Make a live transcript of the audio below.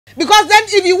Because then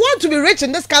if you want to be rich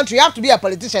in this country, you have to be a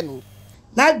politician.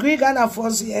 Not Greek and a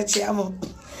force yet, Chiamo.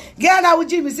 Gana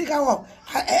would you be sick of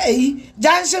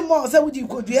Jansen more, so would you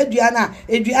could be Adriana,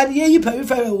 ye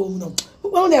peripheral woman.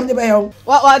 Who name the bell?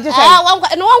 What just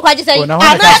no one quite say. One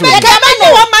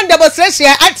man demonstration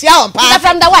at your part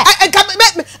from the way.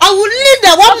 I will lead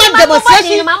the 1 man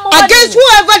demonstration against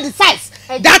whoever decides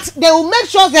that they will make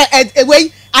sure that a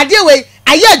way, a dear way,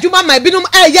 I hear Juma my binum,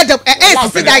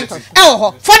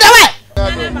 for the way.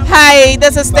 Hi,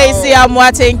 this is Stacey. I'm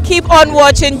watching. Keep on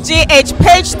watching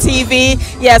GhPage TV.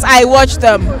 Yes, I watch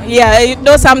them. Yeah, you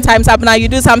know sometimes you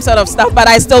do some sort of stuff, but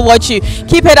I still watch you.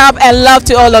 Keep it up and love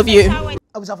to all of you.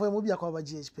 I was after movie about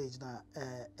GhPage now,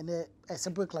 and a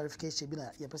simple clarification. Be na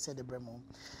you said the Brefo.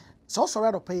 So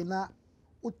sorry to pay na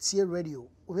utie radio,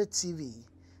 utie TV.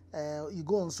 You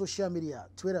go on social media,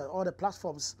 Twitter, all the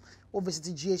platforms. Or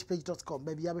visit GhPage.com.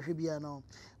 Baby, I be now.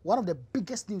 One of the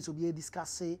biggest news will be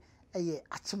discussing.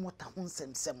 Achimota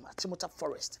Achimota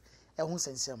forest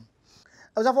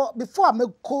before I make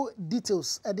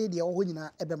details the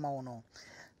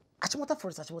Achimota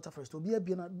forest obi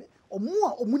abia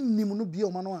omo omunnim no bia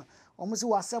omano omo se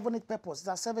wa 7 purpose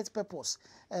that 7 purpose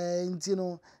you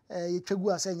know ye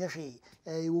twegu asa nyehwe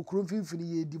wo kuro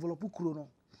mfimfini ye develop kuro no.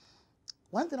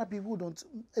 One thing that people don't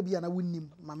ebia na wunnim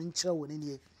ma me nkyere wo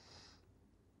ne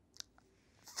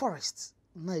forest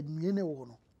na ednuene wo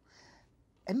no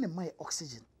and my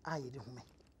oxygen aye de home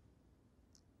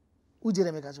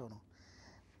ujere meka jono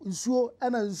nsuo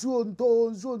ana nsuo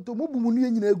nto mobumu nu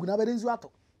nyina egu na bade nsuo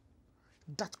ato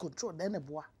that control na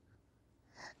boa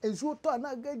nsuo to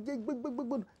na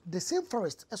the same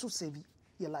forest eso save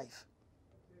your life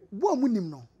bo amunim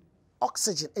no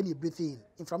oxygen any breathing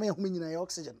in from home nyina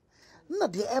oxygen na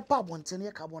the air pa bonten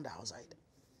ya carbon dioxide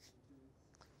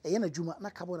na juma na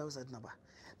carbon dioxide na ba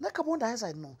na carbon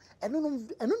dioxide no eno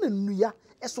na nuya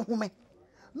eso home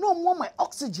no more my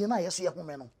oxygen na yeso ye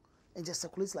home no and just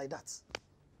circulates like that.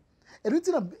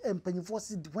 Everything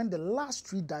force when the last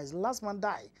tree dies, last man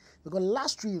die, because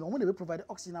last tree when they provide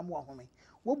oxygen more home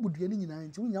what would you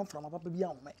need to nyam from papa bia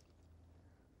home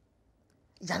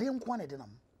yare nkwane de nam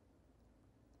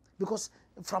because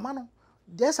from ano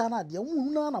there's an idea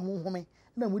na mo home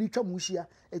na muri twa mu hia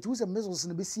it was a measures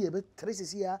na be see e be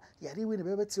traces here yare we na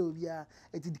be tell bia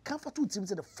it the comfort to team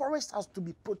say the forest has to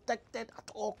be protected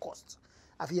at all costs.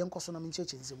 Afia nkoso na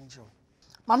mincheche nsemuncho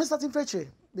mama starting feature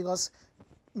because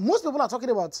most people are talking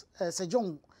about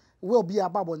Sejong will be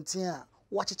about bontia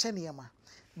watch cheniema,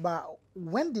 but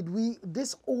when did we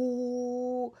this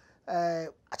whole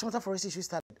Achimota forest issue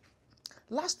started?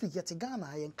 Last week yet Ghana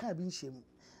I can be shame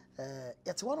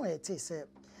yet one way it say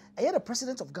I had the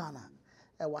president of Ghana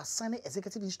was signing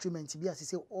executive instrument to be as he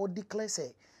say or declare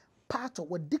say part of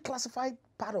what declassified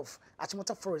part of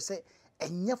Achimota forest say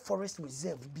and forest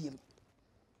reserve being.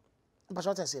 But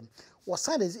what I say was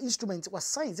signed as instrument was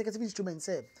signed executive instrument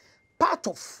say part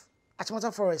of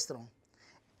Achimota forest no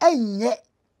enye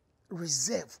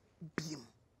reserve beam.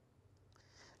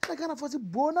 I can't afford to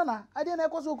bonana. I didn't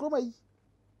go so chroma.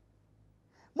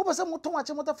 Mo person mo ton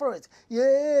Achimota forest.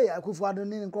 Yeah, I could for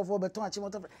adoni nko for beton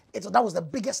Achimota. That was the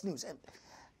biggest news. And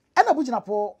Abuja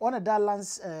po one of that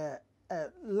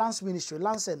lands ministry,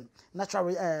 lands and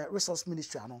natural resource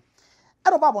ministry ano.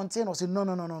 And Oba Bonten was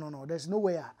no. There's no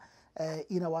way.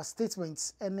 In our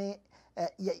statements, any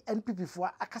NPP for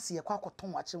akasi yakwa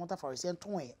koton Achimota forest and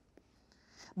ton.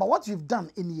 But what you've done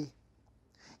in ye,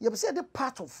 you have said the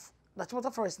part of the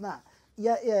Achimota forest now,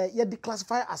 you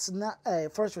declassify as na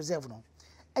forest reserve no,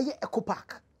 eco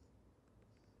park.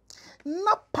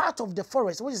 Not part of the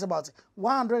forest, which is about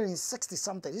 160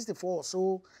 something, 64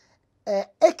 so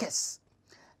acres.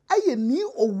 Aye ni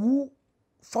owu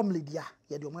family dia,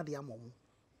 ye di oma dia momu.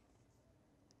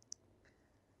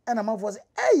 And a man was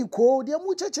hey ko the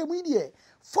muchache media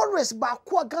forest ba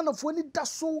kwa Ghana for ni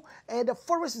daso the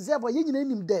forest reserve ye nyina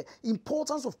nim the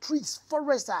importance of trees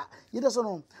forest ye dey so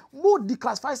no more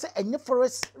declassify say enye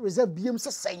forest reserve biem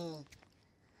se sen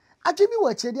adwemi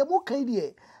wa che de mo kan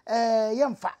de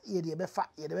yemfa ye de befa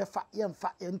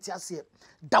yemfa entiase.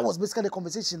 That was basically the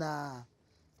conversation and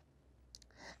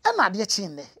na de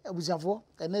chin ne abujafo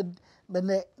and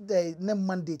the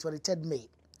Monday 23rd May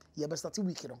ye be start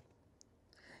week no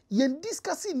yen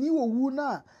discussing ni owu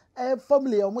na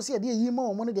family almost say dey yima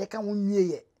o mo ne dey kan wonwie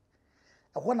ye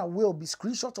ehona will be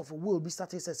screenshot of a will be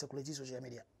starting circulating social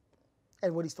media.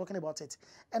 Everybody's talking about it.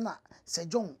 And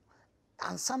Sejong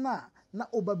ansana na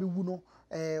oba be wu no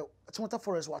Achimota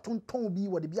forest wa ton bi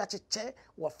wa de bi acheche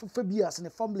wa fufa bi as in the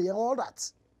family and all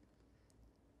that.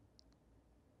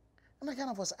 And I kind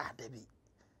of was Debbie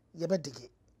ye be dig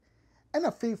it. And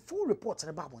a full report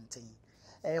about one thing.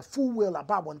 full will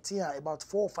about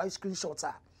 4 or 5 screenshots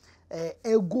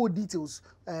go details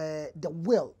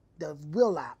the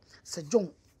will Sir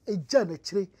John a journey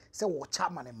chire say what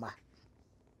chairman ma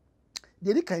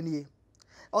the any kind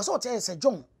also tell Sir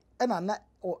John and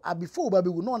before baby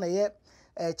we know na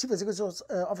chief executive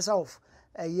officer of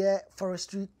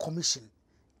forestry commission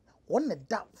one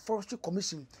that forestry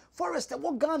commission forest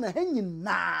what Ghana hanging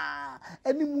na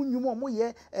any munyumo mo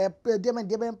ye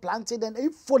dem planted and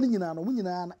if for nyina no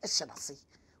nyina na ehye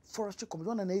forestry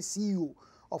commission na CEO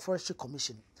of forestry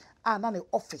commission na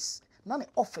office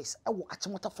e wo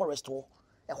Achimota forest wo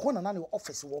e ho na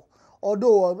office wo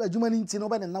although adwuma ni nti no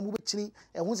be na mo be chiri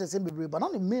e ho sese bebre but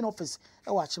na main office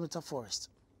e wo Achimota forest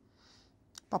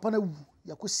papa na wu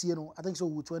yakosie no I think so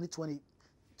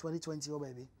 2020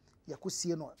 baby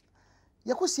yakosie no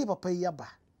yakosie papa yaba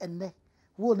enne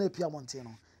wo na pia monte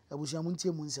no abusia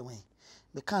monte mu nse wen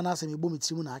me kan na asem ebo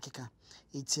metirimu na akeka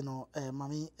eti no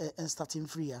mami starting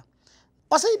free ya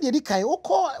o say dey kai o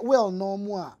call well no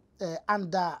mu a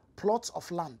under plots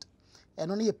of land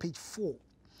eno na page 4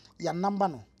 ya number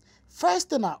no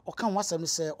first na o kan wasem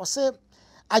say o say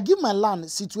I give my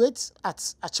land situated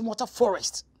at Achimota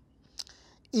forest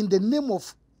in the name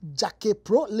of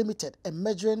GhPage Limited and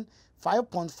measuring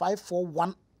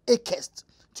 5.541 acres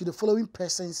to the following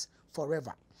persons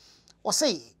forever. Or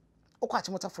say,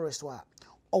 Achimota forest wa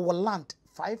our land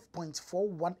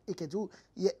 5.41 acres.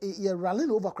 You're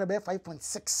running over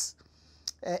 5.6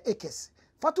 acres.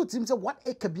 Fatu team say 1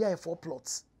 acre be 4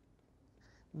 plots.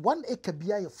 1 acre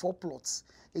be 4 plots.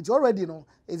 It's already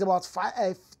it's about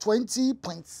 20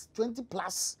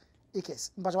 plus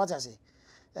acres. But what I say?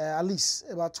 At least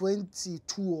about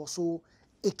 22 or so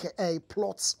acre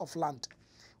plots of land.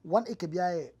 1 acre be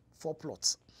 4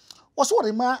 plots. Also,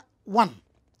 what ma 1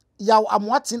 yaw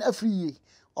amwatin every year.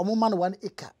 Omo man 1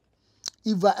 acre.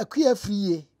 Iva acquire every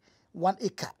year 1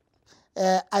 acre.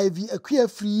 Ivy acquire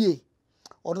every year.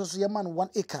 Ono so man 1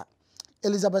 acre.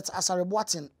 Elizabeth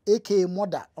Asareboatin aka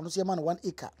Mother ono so man 1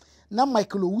 acre. Na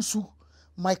Michael Owusu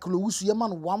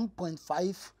yaman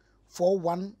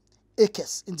 1.541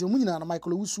 acres. Into munyina na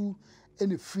Michael Owusu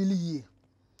any freely year.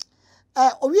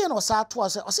 Owie no sa to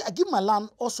say I give my land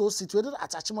also situated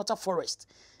at Achimota forest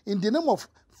in the name of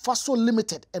Faso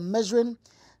Limited and measuring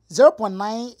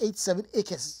 0.987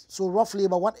 acres, so roughly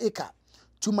about 1 acre,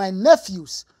 to my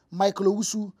nephews Michael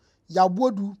Owusu,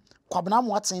 Yabodu, Kwabena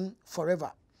Watson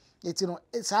forever. It's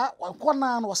it's a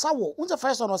kwana no sawo. Unse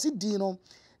first one was di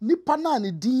nipa na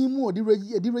ne din mu odi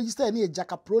register ni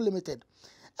GhPage Limited.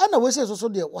 And we say so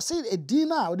there was a din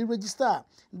na odi register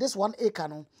this 1 acre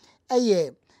no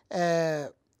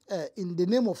in the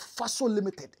name of Faso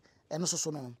Limited. And so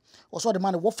no. Also the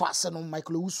man wo fast no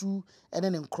Michael Owusu and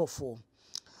then Crofo.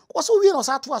 Also we no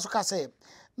start to say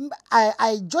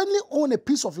I jointly own a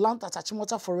piece of land at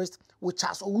Achimota forest with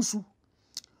Charles Owusu.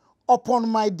 Upon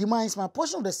my demise, my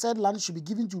portion of the said land should be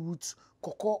given to Roots,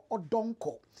 Koko, or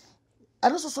Donko.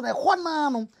 And also, so one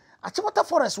no, Achimota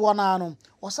forest one no,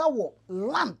 was our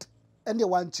land, and they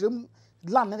want to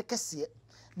land and Cassia.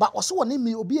 But also, one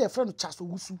name will be a friend of Charles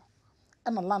Owusu,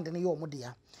 and a land in your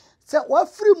modia. So,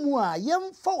 what free mua,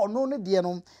 young for no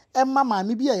dianum, and mamma,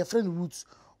 maybe a friend Roots,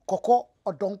 Koko,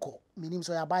 or Donko, meaning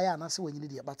so I buy an answer when you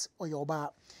need it, but or your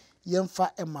bar, young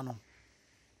fa and manon.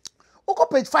 Oko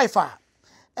page 5 far.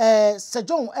 Sir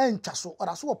John and Chasso or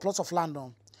as well plots of land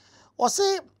on. Or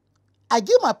say, I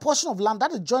give my portion of land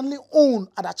that is jointly owned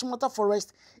at Achimota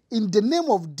forest in the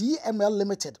name of DML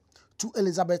Limited to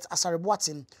Elizabeth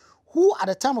Asareboatin, who at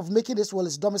the time of making this will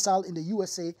is domiciled in the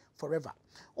USA forever.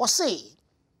 Or say,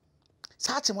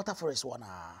 Achimota forest one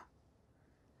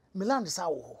Milan is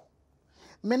our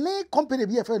many company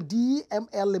be a friend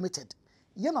DML Limited.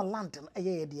 Yena land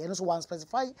and so one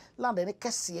specify land and a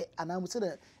cassia and I would say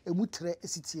a mutre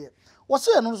city. What's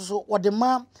so what the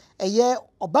man a year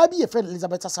or baby a friend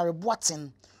Elizabeth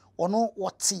Asareboatin or no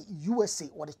what USA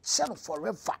or the channel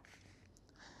forever.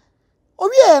 Oh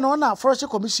yeah, no now forestry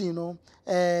commission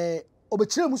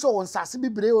obetire muso on sase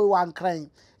bibre one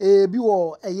crying bi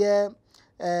wo a year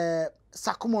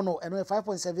Sakumono and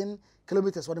 5.7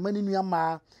 kilometers or the many new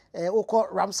ma oko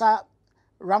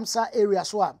Ramsar area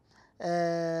so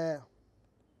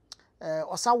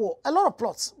Osawo, a lot of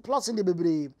plots in the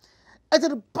baby.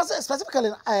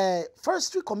 Specifically,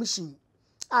 forestry commission.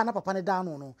 Na papa ne down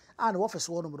no. The office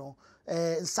one no.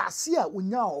 Sasia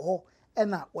unya ho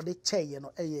ena wode chair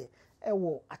no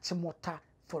ewo Achimota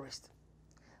forest.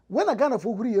 When a Ghana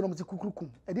for huri no mti kukurukum.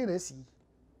 E dey na asi.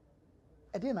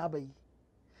 E dey na abayi.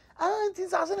 Anti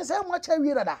sase ne say mo cha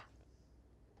wie dada.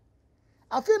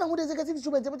 Afia na mo de executive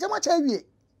student mo cha wie.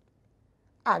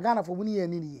 Ghana for money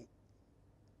and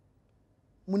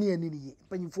money any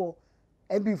for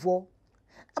MB4.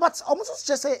 But almost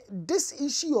just say this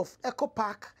issue of Echo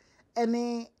Park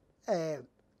any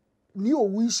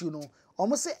new issue, you know,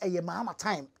 almost say a mama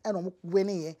time and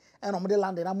winning and on the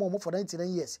land and I'm for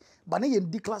 99 years. But they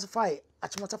declassify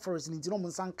Achimota Forest in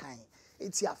the San kind.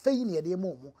 It's a fair near the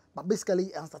moment, but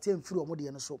basically I'm starting through a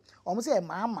and so almost say a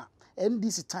mama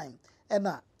NDC time and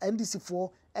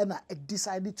NDC4 and I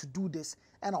decided to do this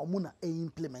and I'm gonna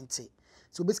implement it.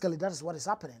 So basically that is what is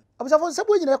happening. I was about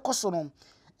somebody in a costume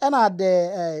and at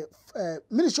the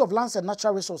Ministry of Lands and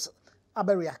Natural Resources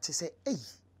abe react say, hey,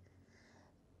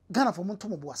 Ghana for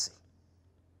Montomo Boise.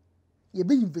 You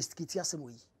be investigate asem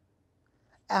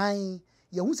and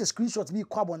you want a screenshot be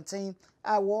kwabonten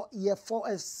ye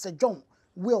for Sir John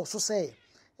will also say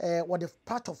what the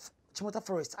part of Achimota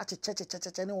Forest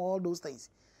and all those things.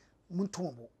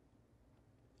 Montomo.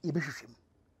 You be him.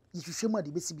 You should show my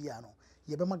DBCBiano.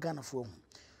 You be my Ghana for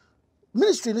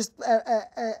Ministry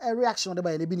a reaction on the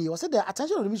by Lebini was said the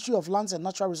attention of the Ministry of Lands and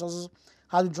Natural Resources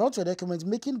has been drawn to a document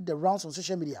making the rounds on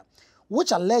social media,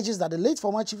 which alleges that the late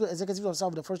former Chief Executive Officer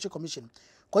of the Forestry Commission,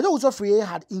 Kojo Usofriye,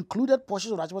 had included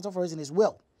portions of the Achimota Forest in his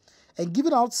will and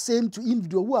given out same to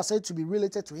individuals who are said to be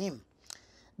related to him.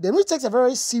 The news takes a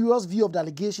very serious view of the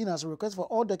allegation as a request for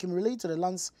all documents related to the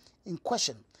lands in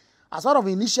question, as part of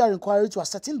an initial inquiry to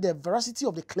ascertain the veracity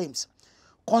of the claims.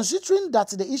 Considering that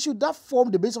the issue that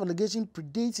formed the base of allegation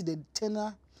predates the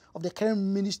tenure of the current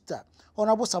minister,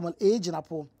 Honorable Samuel A.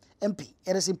 Jinapo, MP,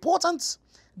 it is important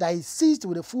that he seized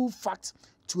with the full facts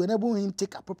to enable him to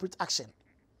take appropriate action,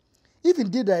 if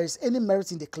indeed there is any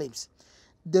merit in the claims.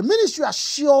 The ministry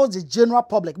assures the general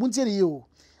public and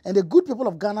the good people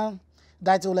of Ghana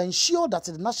that it will ensure that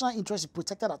the national interest is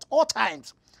protected at all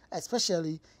times,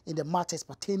 especially in the matters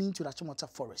pertaining to the Achimota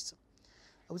Forest.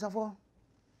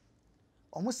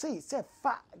 Almost say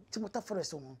fa Achimota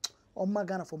Forest on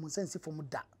Ghana for Monsensi for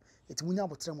Muda. It's Munya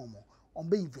Botremomo on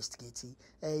be investigating.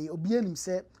 Obianim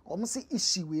say almost say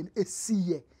issue in a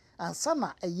sea and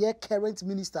sana a year current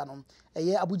minister on a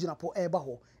year Abuja po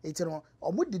Ebaho. It's on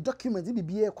the document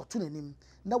be a cartoon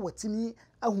now what Timmy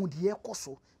I would hear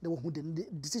Koso, the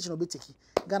decision of Betiki,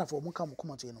 Ghana for Mukam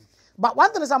Kumato. But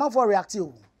one thing is I'm for reactive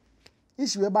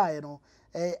issue by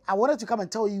I wanted to come and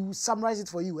tell you, summarize it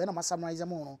for you, and I'm summarize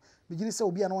them on. Begin to say,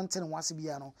 Obi and 110 and 1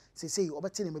 CBiano, say, over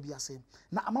 10 maybe I say.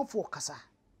 Now I'm for Casa,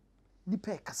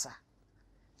 Nipe Casa.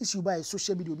 Issue by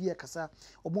social media be a Casa,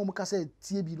 or Momocasa,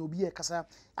 TB no be a Casa,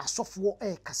 a software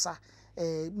air Casa.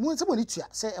 Somebody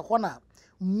say,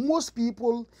 most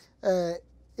people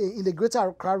in the greater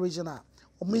Accra region are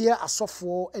a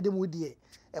software, Edemwoodie.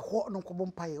 A hot no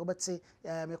cobom pie, or but say,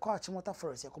 me call Achimota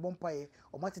Forest, a cobom pie,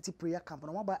 or matiti prayer camp,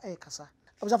 and about a casa.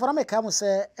 I was a come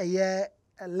say a year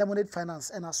lemonade finance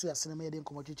and I see a cinema in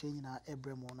commodity in a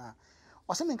Bremona.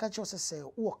 Or something catch us say,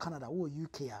 oh, Canada, oh,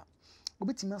 UK.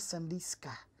 Obitima send this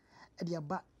car at the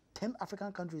about 10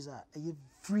 African countries are a year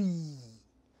free.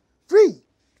 Free!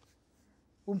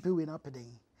 Won't pay up a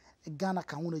day. Ghana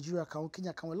can, Nigeria can,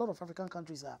 Kenya can, a lot of African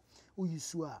countries are who you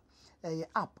sue a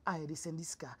app, they send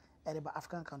this car. About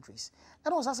African countries.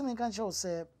 And also, some countries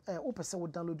say, open say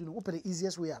what download, open the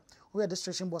easiest way. We are the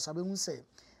station boss. I will say,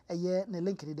 a year, ne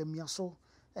link in the miaso,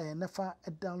 never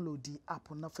download the app,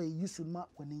 never use to mark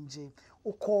when in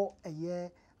or call a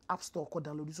year app store called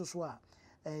download this so.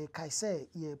 Kai say,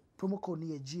 ye promo code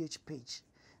near GhPage,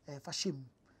 fashion,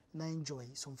 na enjoy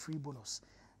some free bonus.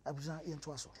 I was not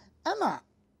into us. Anna,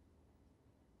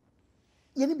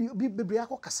 ye be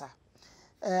briako kasa.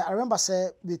 I remember say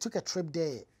we took a trip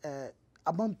there.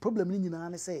 About problem in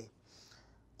United say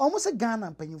almost a Ghana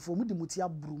and penny for Mudimutia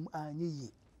broom and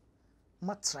ye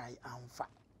matry and fa.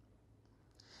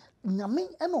 Yamin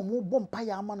and no more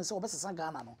bompire man is over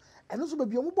Ghana, and also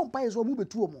be a bompires or move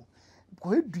to more.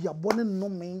 Go do your bonnet no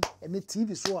main and the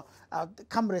TV so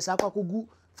cameras are go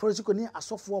for a second a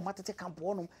software matete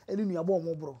camponum and in your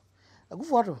bomb bro. A good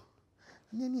photo.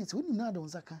 And it's when you know on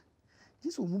Zaka.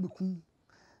 This will move queen.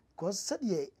 Because said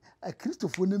ye a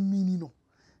Christopher Minino.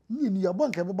 Your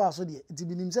bank ever boss so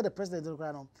the president of the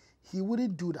crown. He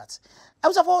wouldn't do that. I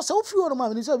was of so few of my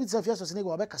minister of itself, yes,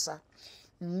 or Becassa.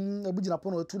 A bujin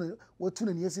upon or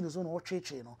 2 years in the zone or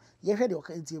church, you know. You heard your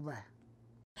can't buy.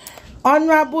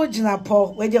 Honorable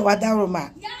Jinapo, where you were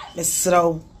Daroma, Miss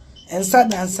Row, and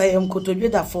Southern and say, could to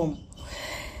that form.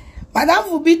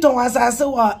 Madame will be to us as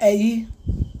a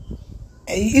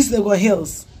East Lego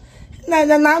Hills. Na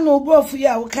no Brefo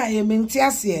ya okay me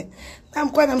ntiase na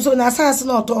mkwana so na asase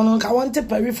na oto no nka wonte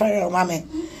peripheral mame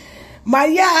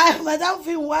maya madam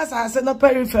fin was asase no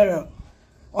peripheral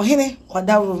ohene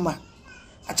Odaroma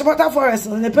Achimota Forest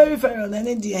no peripheral na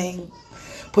ne die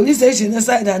police station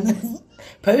side and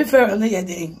peripheral no ye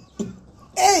den.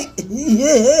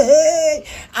 Hey,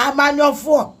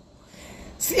 amanyofo.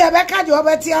 Si abeka de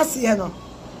obeti ase no.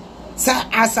 Sa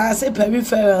asase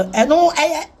peripheral. Eno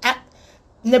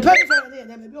ne peripheral no ye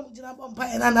dem bi omugina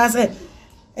bompa na say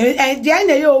and the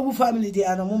end of family, the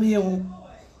animal.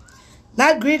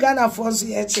 Not Greek and a force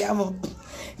yet.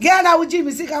 Gana would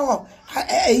Jimmy Sika.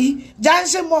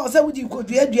 Jansen more, so would you could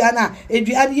be Adriana,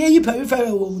 ye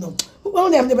peripheral woman. Who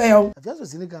won't have the bell? Just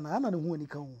was in a gun, I'm not a woman.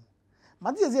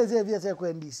 Matthias,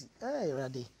 NBC. Eh,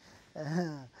 ready.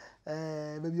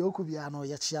 Maybe Okubiano,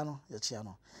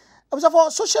 Yachiano. I was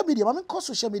for social media. I mean, call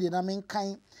social media. I mean,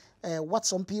 kind what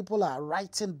some people are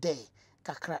writing there.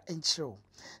 Kakra and show.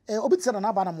 Obitse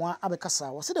na ba na mo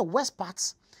abekasa. Was the worst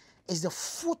part is the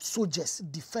foot soldiers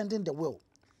defending the will.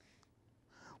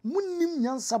 Munim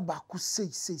nyansa baku say.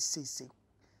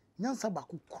 Nyansa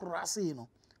baku kurase you know.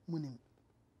 Munim.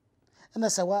 And I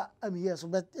say wa am yes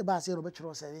but e ba say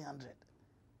robetro 700.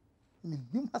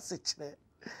 Minim message there.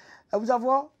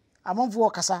 Abujafo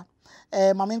amonfo kasa.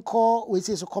 Mamen call we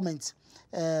say so comment.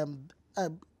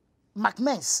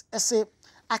 McMens say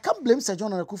I can't blame Sir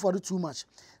John Akufo-Addo too much,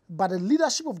 but the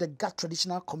leadership of the GhPage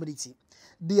traditional community,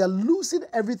 they are losing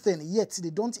everything, yet they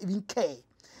don't even care.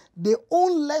 They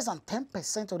own less than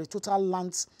 10% of the total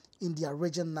lands in their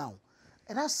region now.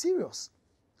 And that's serious.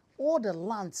 All the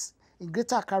lands in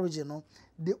Greater Accra region,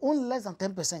 they own less than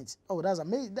 10%. Oh, that's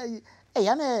amazing. Hey,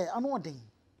 I know what they.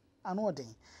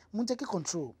 Mun take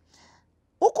control.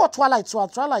 Oko Twilight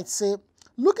say,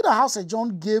 looking at how Sir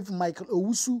John gave Michael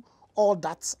Owusu all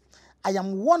that, I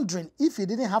am wondering if he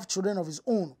didn't have children of his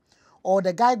own, or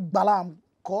the guy Balam,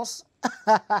 cause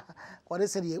what they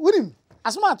said here. With him,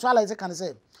 as much as I can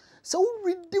say, so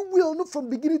we read the will not from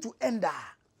beginning to end.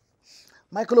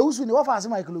 Michael Owusu, what I say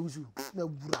Michael Owusu, no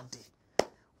bloody.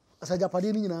 As I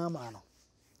Japadini in a man,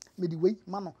 midway,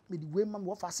 man,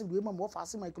 what I say, what I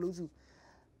say Michael Owusu.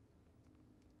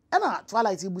 And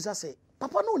Twilight Ibusa say,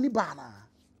 Papa no Nibana.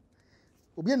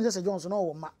 Obian just a Johnson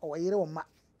or a year or ma.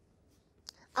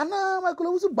 Ana Michael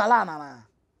Owusu balana na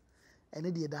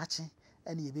ene de dachi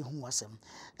ene ye be hu asem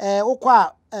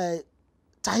okwa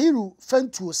Tahiru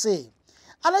Fentu say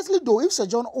honestly though if Sir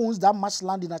John owns that much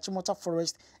land in Achimota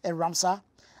forest and Ramsar,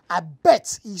 I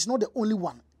bet he's not the only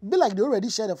one. Be like they already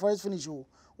share the forest finish. Oh,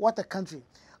 what a country.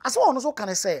 As one also can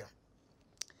I say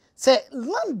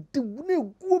land ne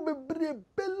go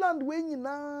be land we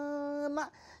nyina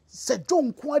Sir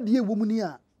John kwa de womuni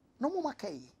a no mo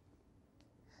makai.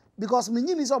 Because me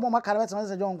nyini so mo makara beto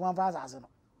Sir John kwan fa asase no.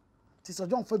 Ti Sir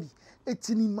John Fabi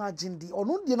etini imagine di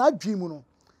ono de na adwin mu no.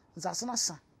 Nsase na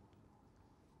sa.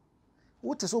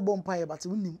 Wo te so bompa ye but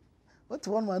wonnim. What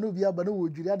one man obi aba na wo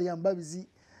dwiri ade ya mba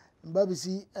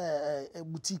bisi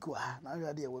boutique ha na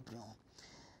ade ya wapin ho.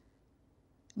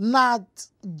 Nad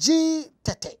G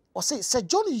Tete or say Sir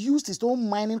John used his own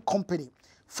mining company,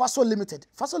 Faso Limited.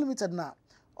 Faso Limited na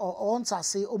on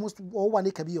say almost 1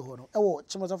 acre bi ho no. E wo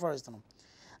Chimota Forest no.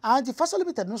 And the Faso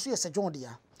Limited no so Sir John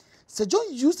dia. Sir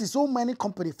John used his own mining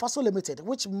company, Faso Limited,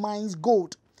 which mines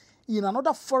gold in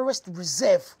another forest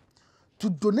reserve, to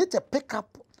donate a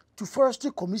pickup to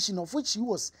Forestry Commission, of which he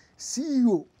was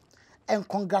CEO, and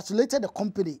congratulated the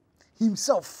company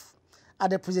himself at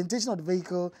the presentation of the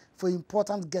vehicle for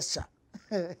important gesture.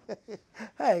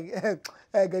 Hey,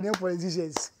 Ghanaian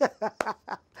politicians.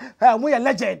 We are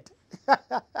legend.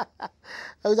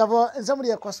 Somebody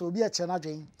across will be a channel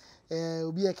drain.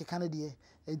 Obi e keka na de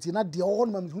enti na de all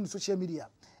man hu social media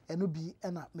eno bi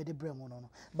na me de brem no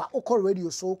ba okọ radio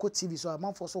so okọ TV so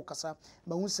man for so kasa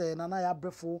ba hu se na ya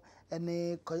Brefo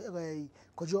ene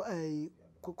kojo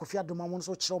Kofi Adoma mo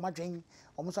so kire o madwen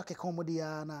o mo so keka o mo de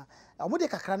ya na o mo de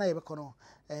kakra na ye be kono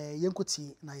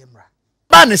yenkoti na yemra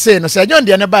ba ne say no Sir John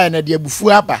de ne ba na de abufu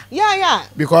aba yeah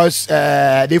because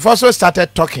they've also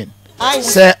started talking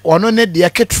say ono ne de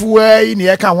ketwa yi ne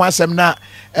ye ka ho asem na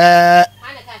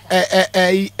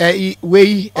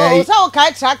we so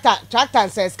okay tractor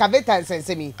and excavator and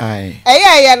semi no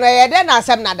den na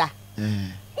asem nada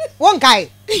won kai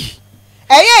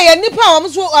nipa wo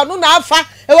so onu na afa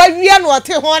e wa wi na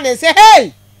ote ho na say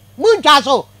hey muntwa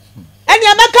so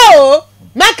ene meka o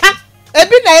meka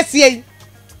ebi na esie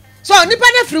so nipa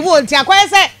na free wo ntia kwa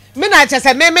say me na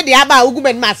chese me de aba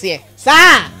ogumen mase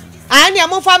sa ani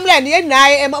am family na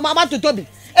nyina mama totobi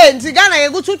enti Ghana ye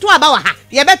gutu to aba wa ha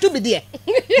ye betu bi de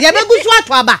ye be gutu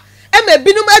ato aba e ma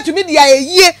binum atumi de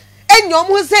ayie enyom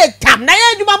ho se tam na ye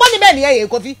adwuma bone be ne ye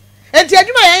Kofi enti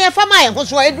adwuma ye fama ye ho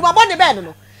so adwuma bone be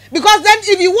no because then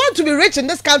if you want to be rich in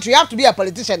this country you have to be a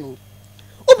politician who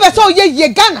person ye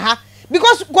Ghana ha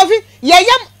because Kofi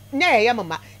ye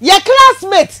mama ye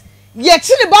classmate ye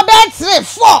chiri baba 3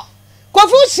 4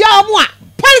 Kofi sia omo a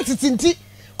politics inti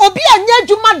obi anya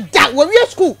adwuma da wo wie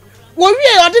school wo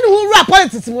wie ode ne hu wura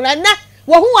politics mu na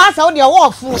wo hu asa wo de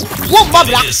wo fu wo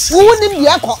mbabra wo nim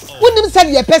ye ko wo nim se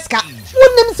de peska wo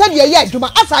nim se de ye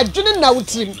adwuma asa adwene na wo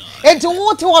tim enti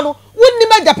wo te ho no wo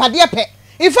nim adapade pe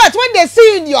in fact when they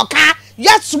see in your car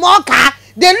your small car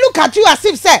they look at you as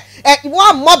if say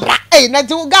one mobra na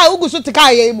ti guy ugu so te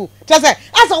car ye mu te say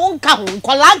asa won ka ho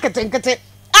kola nkete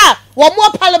wo mo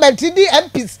parliament di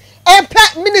MPs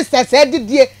ministers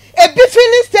edidie ebi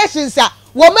filling stations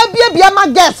wo ma bia ma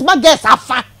guess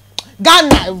afa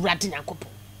Ghana urade nyakopo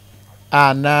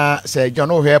ana say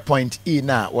John O'Hare point E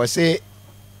na we say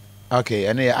okay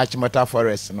ene Achimota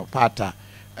forest no pata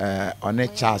on a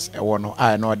chance e wono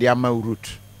no de ama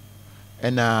route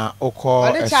ena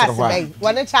oko esrowa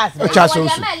one chance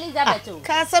Elizabeth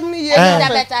kasam ni ye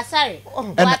Elizabeth sorry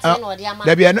what no de ama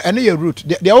there be ene your route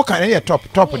they all can your top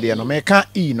there no me can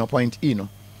E no point E no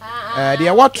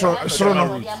they what sro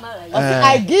no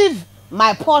I give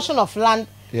my portion of land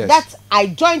that I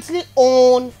jointly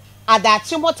own at the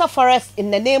Achimota forest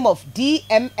in the name of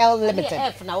DML Limited.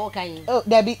 F na wo kan. Oh,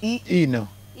 there be E no.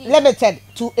 Limited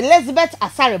to Elizabeth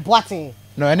Asare Boating.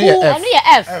 No, any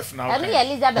F. F now. Any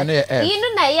Elizabeth.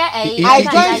 I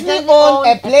jointly own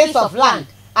a place of land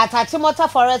at Achimota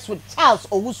forest with Charles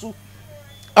Owusu. In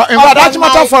fact,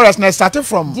 Achimota forest na started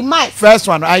from the first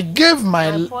one. I give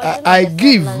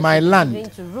my land.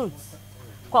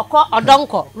 Koko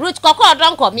odonko root koko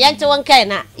odonko miante wonkai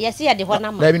na yesi ye de ho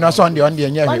na ma there be no son de on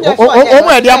de nya hwe o mo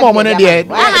e de ama mo ne de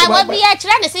wo bi e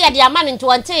kire ne se ye de ama ne nto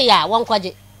wonte ya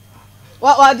wonkwaje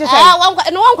what just say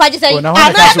no wonkwaje say no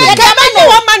one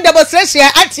man demonstration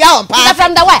atia on pa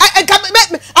from the way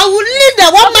I will lead the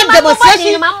one man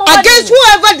demonstration against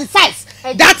whoever decides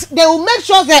that they will make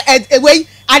sure that a way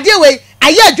aye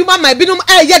adwuma ma binum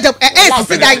ye dem for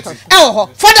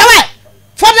the way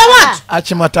for the what?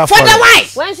 Achimota for the why?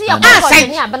 When see your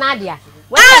company abanadia.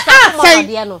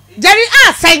 Jerry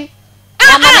saying.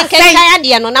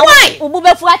 No now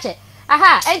ububefu ache.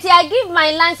 Aha, enti I give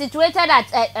my land situated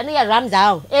at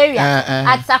Ramsdown area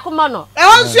at Sakumono. Na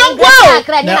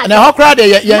hokra de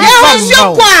ye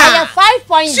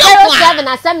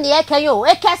 5.07 assembly ekayo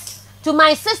ekes to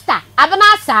my sister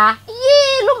Abanasa.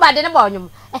 Yi lumba de bonyum.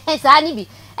 Sa ni bi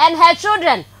and her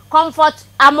children comfort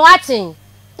I'm watching.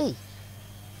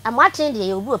 I'm watching the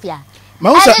Ubupia.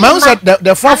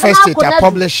 The fourth estate I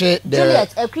publish the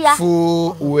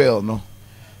full will no.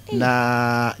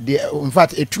 Na in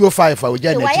fact a 205 I will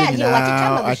get a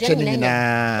chenny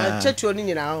na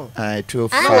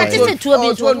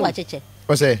 205.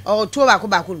 What's say? Oh, 2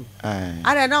 baku.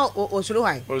 I don't know Osuru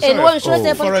why.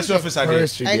 Forest officer or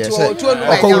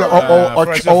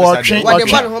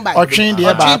train the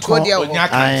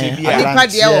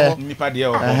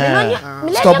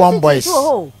stubborn boys.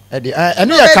 I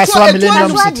know a castle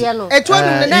millennium city. A 2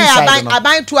 I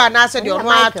buy 2 and I said you're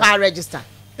not register.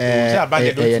 On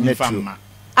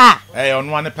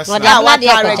one person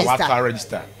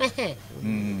register.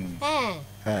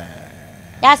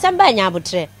 Ya samba nya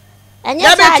butre.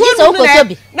 Anya sa adi so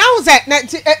kotobi. Now say na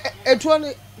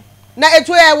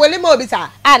etu e wele ma obi sa.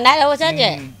 Na wo say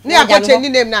je. Ni akoche ni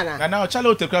name na. Na o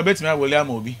chalo tekra betimi a wele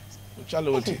ama obi. O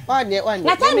chalo oti. One.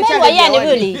 Na tan me wo ye ne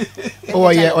really. Oh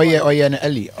yeah,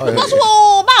 Ellie. Because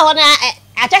wo ba ho na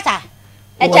achata.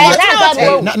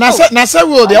 Na say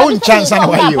will their own chance and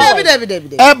why you.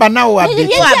 Eba now update.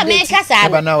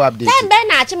 Eba now update. Time be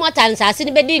na Achimota nsase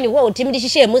ni bedi ni wo tim di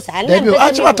hihye mu sa na.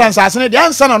 Achimota nsase ni de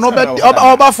ansa na no be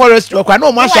oba forest okwa na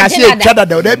o ma hye ase etwa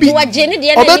dada da bi.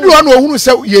 Obedu ono ohunu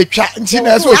se ye twa nti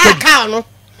na so okwa. Ka no.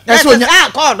 Eso nya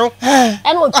ka no.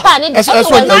 E no twa ni de.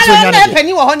 Eso nya na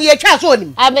pani wo ho ni ye twa so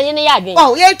onim. Abenyi ni ya adwen.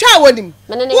 Oh, ye twa wonim.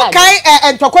 Wo kai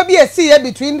entokwa bi esi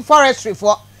between forestry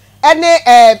for any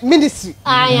ministry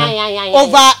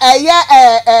over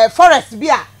forest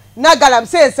bia na galam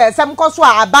say some koso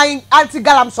aban anti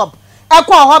galam sop e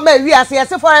kwa ho ma wi ase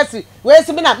yes forest we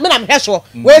se me nam hweso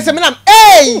we se me nam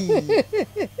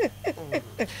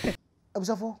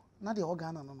observe na de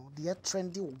organa no de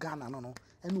trendy organa no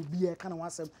and obi e kana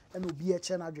wasem and obi e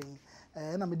che na adwen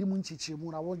na me di mu nchichi mu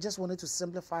na I just wanted to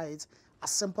simplify it as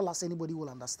simple as anybody will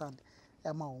understand.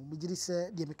 Mijiri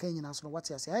say the American nyina so what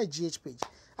you say GhPage.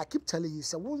 I keep telling you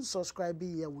say won't subscribe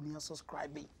here when you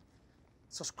subscribe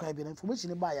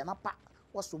information buy na pa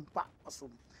wasum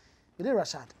we dey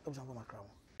Rashad observe my crown.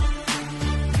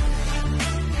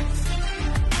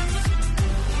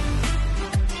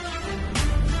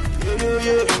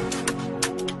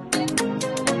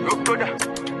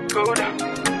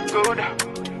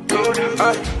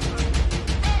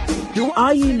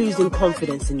 Are you losing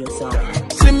confidence in yourself?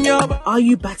 Are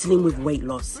you battling with weight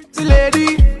loss?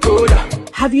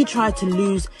 Have you tried to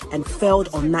lose and failed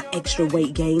on that extra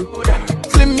weight gain?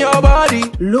 Slim your body.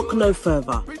 Look no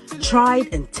further.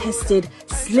 Tried and tested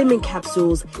slimming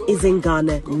capsules is in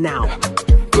Ghana now.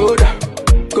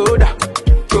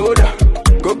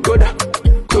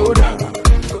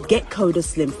 Get Coda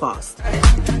Slim fast.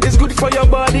 It's good for your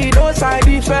body, no side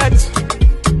effects.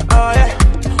 Oh yeah.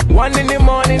 1 in the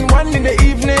morning, 1 in the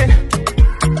evening.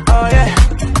 Oh yeah.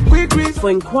 For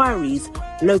inquiries,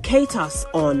 locate us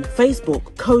on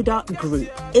Facebook, Coda Group,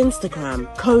 Instagram,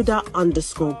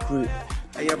 Coda_Group.